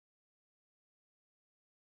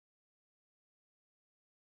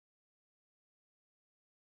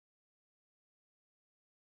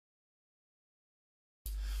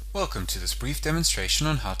Welcome to this brief demonstration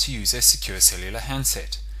on how to use a secure cellular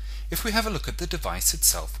handset. If we have a look at the device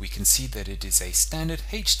itself, we can see that it is a standard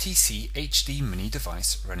HTC HD mini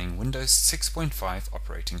device running Windows 6.5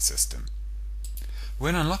 operating system.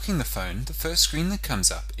 When unlocking the phone, the first screen that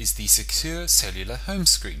comes up is the Secure Cellular home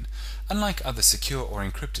screen. Unlike other secure or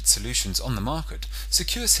encrypted solutions on the market,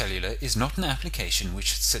 Secure Cellular is not an application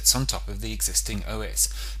which sits on top of the existing OS,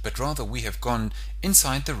 but rather we have gone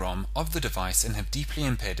inside the ROM of the device and have deeply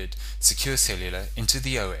embedded Secure Cellular into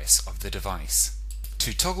the OS of the device.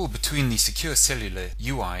 To toggle between the Secure Cellular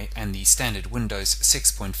UI and the standard Windows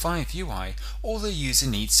 6.5 UI, all the user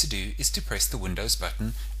needs to do is to press the Windows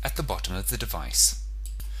button at the bottom of the device.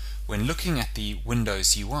 When looking at the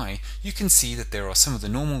Windows UI, you can see that there are some of the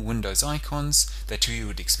normal Windows icons that you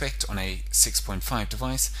would expect on a 6.5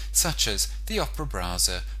 device, such as the Opera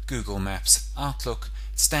browser, Google Maps, Outlook,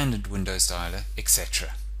 standard Windows dialer,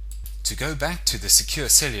 etc. To go back to the Secure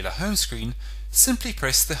Cellular home screen, simply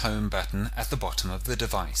press the Home button at the bottom of the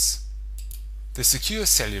device. The Secure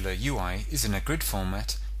Cellular UI is in a grid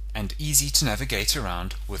format and easy to navigate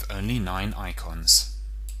around with only 9 icons.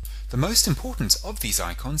 The most important of these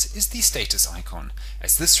icons is the status icon,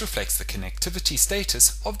 as this reflects the connectivity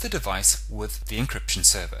status of the device with the encryption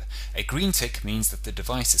server. A green tick means that the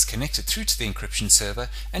device is connected through to the encryption server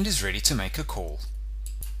and is ready to make a call.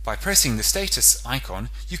 By pressing the status icon,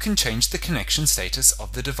 you can change the connection status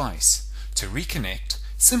of the device. To reconnect,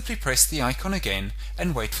 simply press the icon again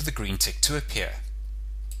and wait for the green tick to appear.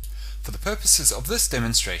 For the purposes of this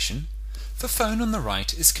demonstration, the phone on the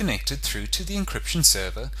right is connected through to the encryption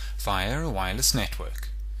server via a wireless network,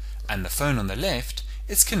 and the phone on the left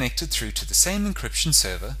is connected through to the same encryption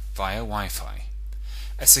server via Wi-Fi.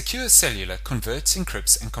 A Secure Cellular converts,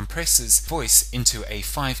 encrypts and compresses voice into a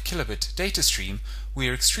 5 kilobit data stream. We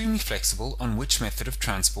are extremely flexible on which method of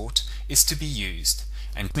transport is to be used,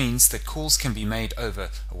 and means that calls can be made over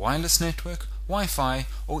a wireless network, Wi-Fi,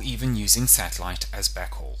 or even using satellite as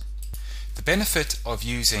backhaul. The benefit of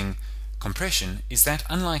using compression is that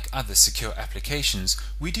unlike other secure applications,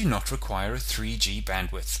 we do not require a 3G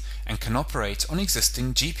bandwidth and can operate on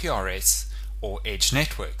existing GPRS or edge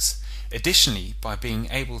networks. Additionally, by being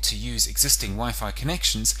able to use existing Wi-Fi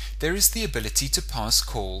connections, there is the ability to pass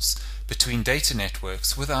calls between data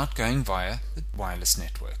networks without going via the wireless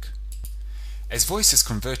network. As voice is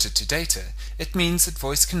converted to data, it means that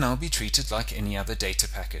voice can now be treated like any other data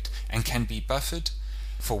packet and can be buffered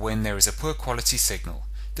for when there is a poor quality signal.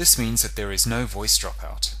 This means that there is no voice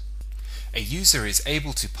dropout. A user is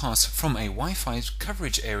able to pass from a Wi-Fi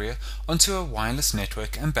coverage area onto a wireless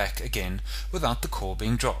network and back again without the call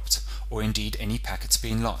being dropped, or indeed any packets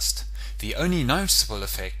being lost. The only noticeable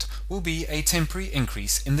effect will be a temporary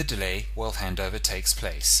increase in the delay while handover takes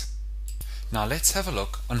place. Now let's have a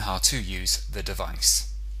look on how to use the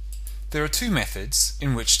device. There are 2 methods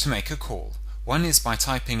in which to make a call. One is by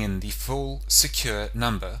typing in the full secure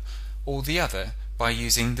number, or the other by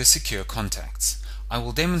using the secure contacts. I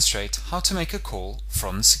will demonstrate how to make a call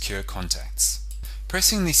from secure contacts.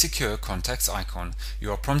 Pressing the secure contacts icon,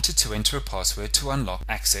 you are prompted to enter a password to unlock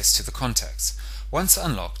access to the contacts. Once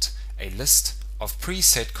unlocked, a list of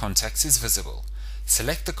preset contacts is visible.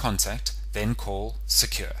 Select the contact, then call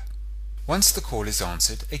secure. Once the call is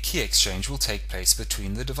answered, a key exchange will take place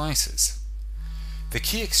between the devices. The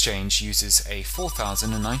key exchange uses a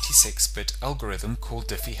 4096-bit algorithm called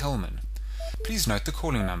Diffie-Hellman. Please note the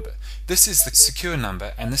calling number. This is the secure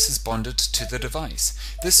number and this is bonded to the device.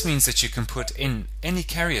 This means that you can put in any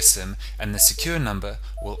carrier SIM and the secure number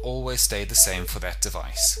will always stay the same for that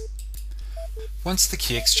device. Once the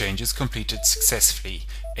key exchange is completed successfully,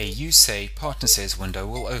 a You Say Partner Says window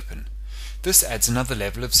will open. This adds another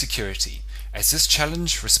level of security, as this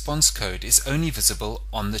challenge response code is only visible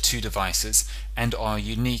on the 2 devices and are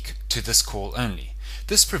unique to this call only.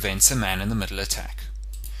 This prevents a man-in-the-middle attack.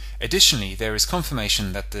 Additionally, there is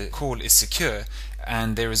confirmation that the call is secure,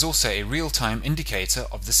 and there is also a real-time indicator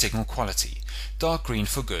of the signal quality, dark green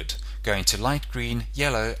for good, going to light green,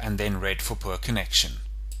 yellow, and then red for poor connection.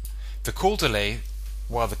 The call delay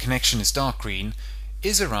while the connection is dark green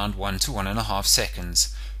is around 1 to 1.5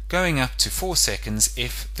 seconds, going up to 4 seconds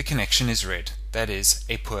if the connection is red, that is,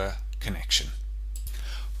 a poor connection.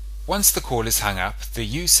 Once the call is hung up, the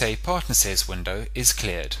You Say Partner Says window is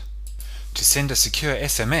cleared. To send a secure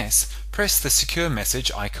SMS, press the secure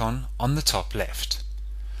message icon on the top left.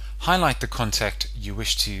 Highlight the contact you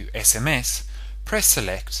wish to SMS, press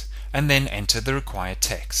select, and then enter the required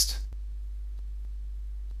text.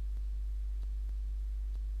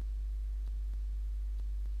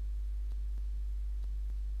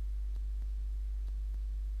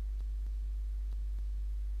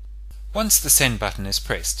 Once the send button is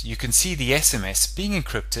pressed, you can see the SMS being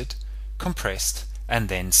encrypted, compressed, and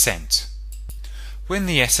then sent. When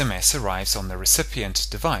the SMS arrives on the recipient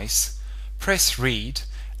device, press read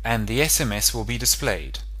and the SMS will be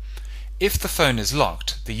displayed. If the phone is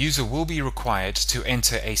locked, the user will be required to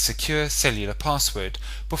enter a secure cellular password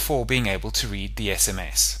before being able to read the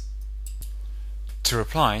SMS. To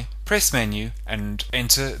reply, press Menu and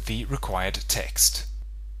enter the required text.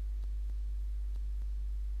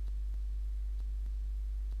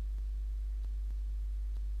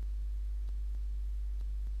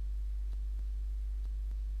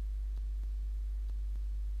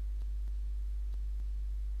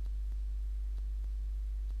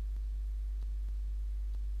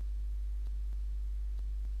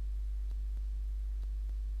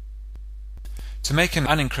 To make an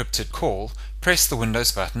unencrypted call, press the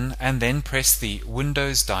Windows button and then press the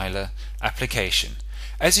Windows Dialer application.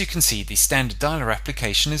 As you can see, the standard dialer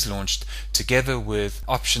application is launched together with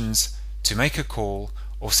options to make a call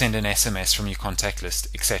or send an SMS from your contact list,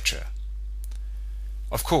 etc.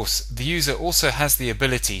 Of course, the user also has the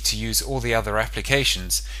ability to use all the other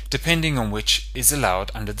applications, depending on which is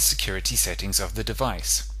allowed under the security settings of the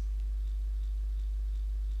device.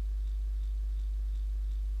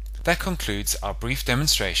 That concludes our brief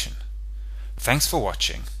demonstration. Thanks for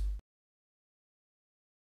watching.